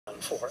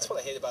for. That's what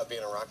I hate about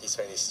being a Rockies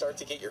fan. You start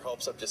to get your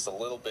hopes up just a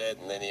little bit,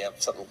 and then you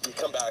have something. You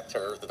come back to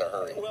earth in a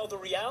hurry. Well, the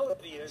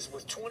reality is,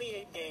 with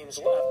 28 games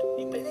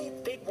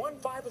left, they'd won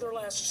 5 of their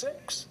last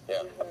 6.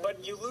 Yeah.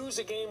 But you lose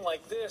a game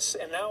like this,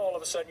 and now all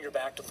of a sudden you're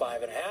back to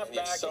 5.5. And you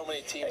have so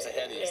many teams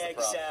ahead of you.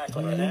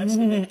 Exactly, and that's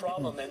the big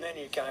problem. And then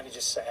you kind of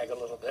just sag a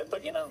little bit.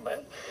 But you know,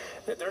 man,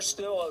 there's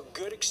still a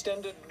good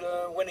extended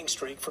winning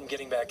streak from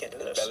getting back into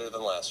this. Better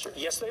than last year.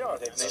 Yes, they are.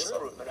 They've made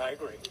improvement. I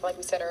agree. Like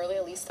we said earlier,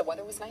 at least the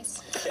weather was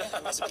nice. Yeah,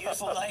 it was a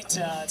beautiful night.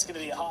 It's going to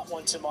be a hot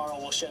one tomorrow.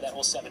 We'll share that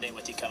whole 7-day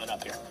with you coming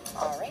up here.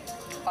 All right.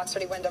 Fox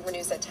 31 Denver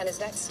News at 10 is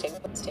next. Stay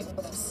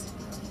with us.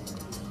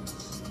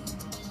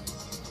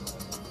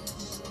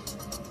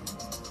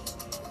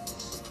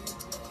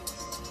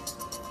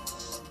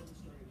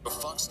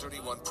 Fox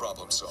 31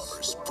 problem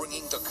solvers,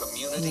 bringing the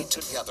community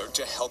together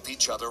to help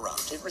each other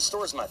out. It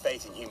restores my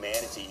faith in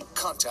humanity.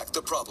 Contact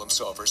the problem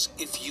solvers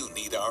if you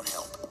need our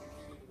help.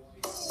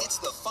 It's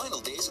the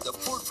final days of the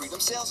Ford Freedom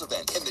Sales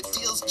Event, and the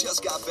deals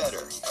just got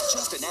better.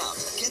 Just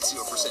announced, get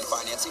 0%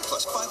 financing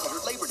plus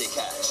 $500 Labor Day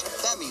cash.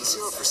 That means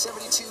 0 for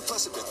 72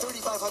 plus up to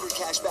 $3,500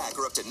 cash back,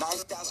 or up to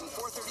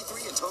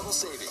 $9,433 in total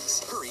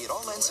savings. Hurry, it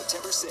all ends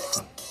September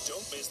 6th.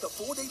 Don't miss the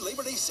 4-day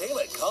Labor Day sale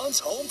at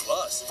Conn's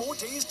HomePlus. 4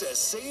 days to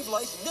save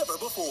like never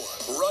before.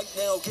 Right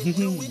now, get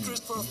no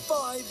interest for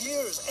 5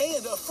 years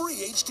and a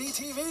free HD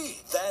TV.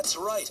 That's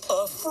right,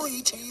 a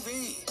free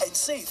TV. And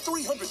save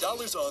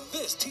 $300 on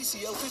this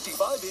TCL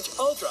 55-inch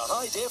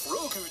ultra-high-def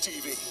Roku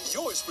TV.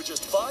 Yours for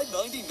just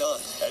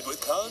 $599. And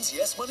with Conn's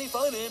Yes Money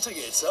financing,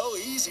 it's so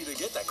easy to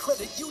get the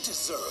credit you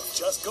deserve.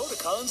 Just go to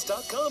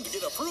Conns.com to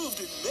get approved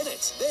in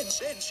minutes. Then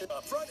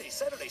shop Friday,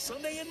 Saturday,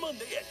 Sunday, and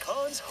Monday at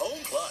Conn's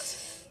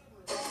HomePlus.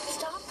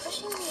 Stop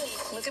pushing me.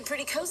 Looking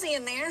pretty cozy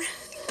in there.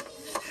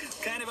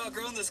 Kind of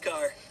outgrown this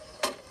car.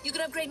 You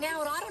can upgrade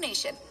now at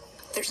AutoNation.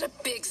 There's a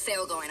big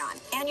sale going on,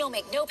 and you'll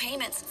make no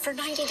payments for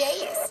 90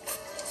 days.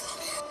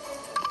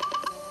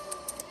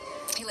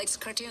 He likes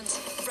cartoons.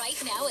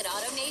 Right now at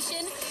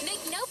AutoNation, make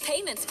no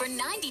payments for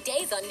 90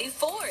 days on new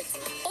Fords,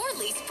 or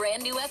lease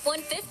brand new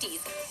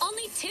F-150s,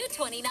 only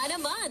 $229 a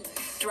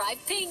month.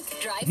 Drive pink,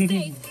 drive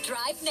safe,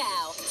 drive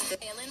now.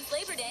 Sale ends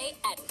Labor Day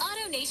at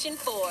AutoNation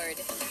Ford.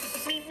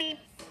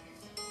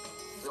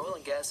 The oil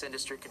and gas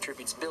industry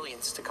contributes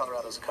billions to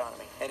Colorado's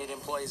economy, and it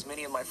employs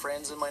many of my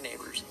friends and my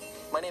neighbors.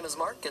 My name is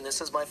Marc, and this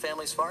is my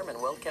family's farm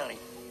in Weld County.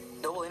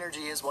 Noble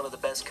Energy is one of the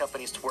best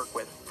companies to work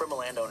with from a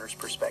landowner's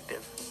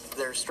perspective.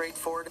 They're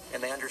straightforward,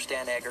 and they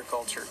understand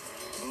agriculture.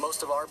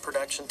 Most of our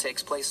production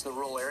takes place in the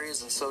rural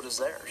areas, and so does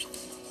theirs.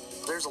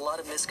 There's a lot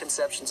of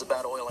misconceptions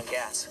about oil and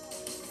gas.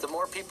 The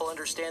more people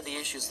understand the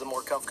issues, the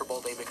more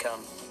comfortable they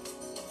become.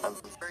 I'm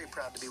very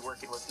proud to be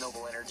working with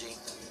Noble Energy.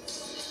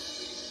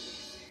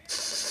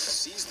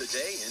 Seize the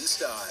day in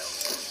style.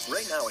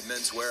 Right now at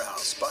Men's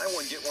Wearhouse, buy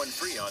one, get one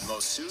free on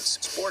most suits,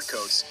 sport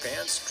coats,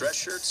 pants, dress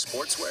shirts,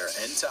 sportswear,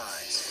 and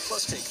ties.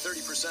 Plus take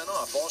 30%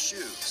 off all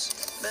shoes.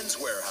 Men's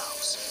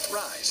Wearhouse.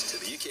 Rise to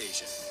the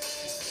occasion.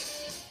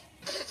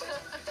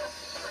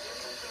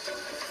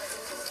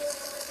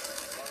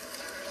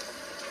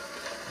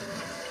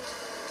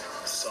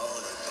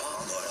 Solid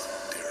Palmer,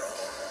 Darryl.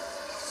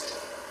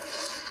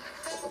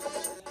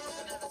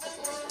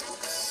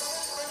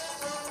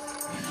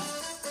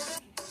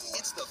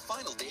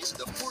 Final days of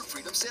the Ford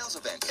Freedom Sales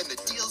Event, and the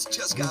deals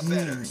just got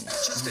better.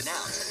 Just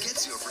announced, get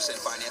 0%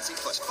 financing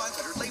plus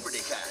 $500 Labor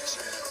Day cash.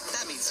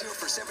 That means 0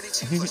 for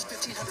 72 plus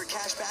 $1,500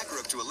 cash back, or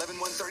up to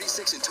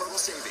 $11,136 in total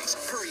savings.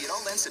 Hurry, it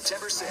all ends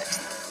September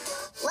 6th.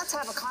 Let's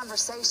have a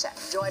conversation.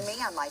 Join me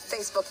on my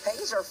Facebook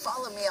page or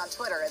follow me on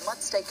Twitter, and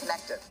let's stay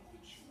connected.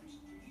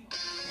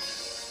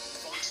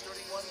 Fox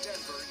 31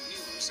 Denver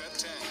News at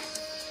 10.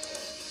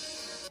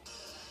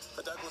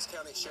 The Douglas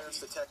County Sheriff's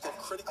detective,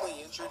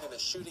 critically injured in a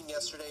shooting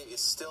yesterday,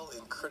 is still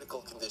in critical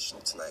condition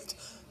tonight.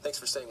 Thanks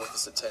for staying with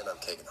us at 10. I'm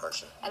Keagan,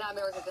 Harsha. And I'm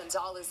Erika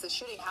Gonzalez. The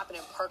shooting happened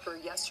in Parker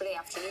yesterday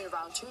afternoon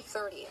around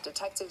 2:30.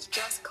 Detectives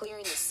just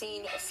clearing the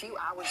scene a few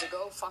hours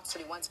ago. Fox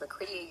 31's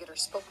McCready Yeager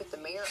spoke with the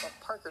mayor of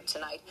Parker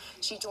tonight.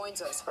 She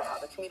joins us for how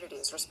the community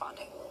is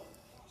responding.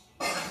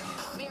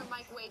 Mayor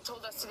Mike Wade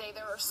told us today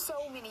there are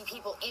so many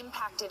people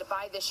impacted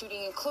by the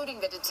shooting, including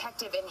the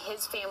detective and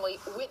his family,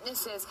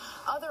 witnesses,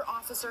 other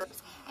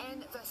officers,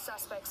 and the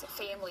suspect's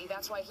family.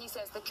 That's why he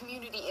says the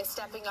community is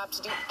stepping up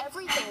to do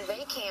everything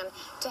they can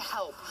to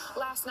help.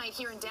 Last night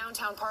here in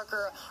downtown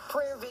Parker, a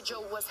prayer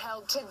vigil was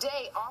held.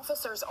 Today,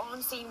 officers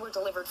on scene were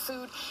delivered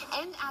food,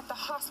 and at the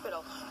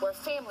hospital where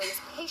families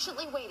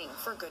patiently waiting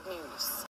for good news.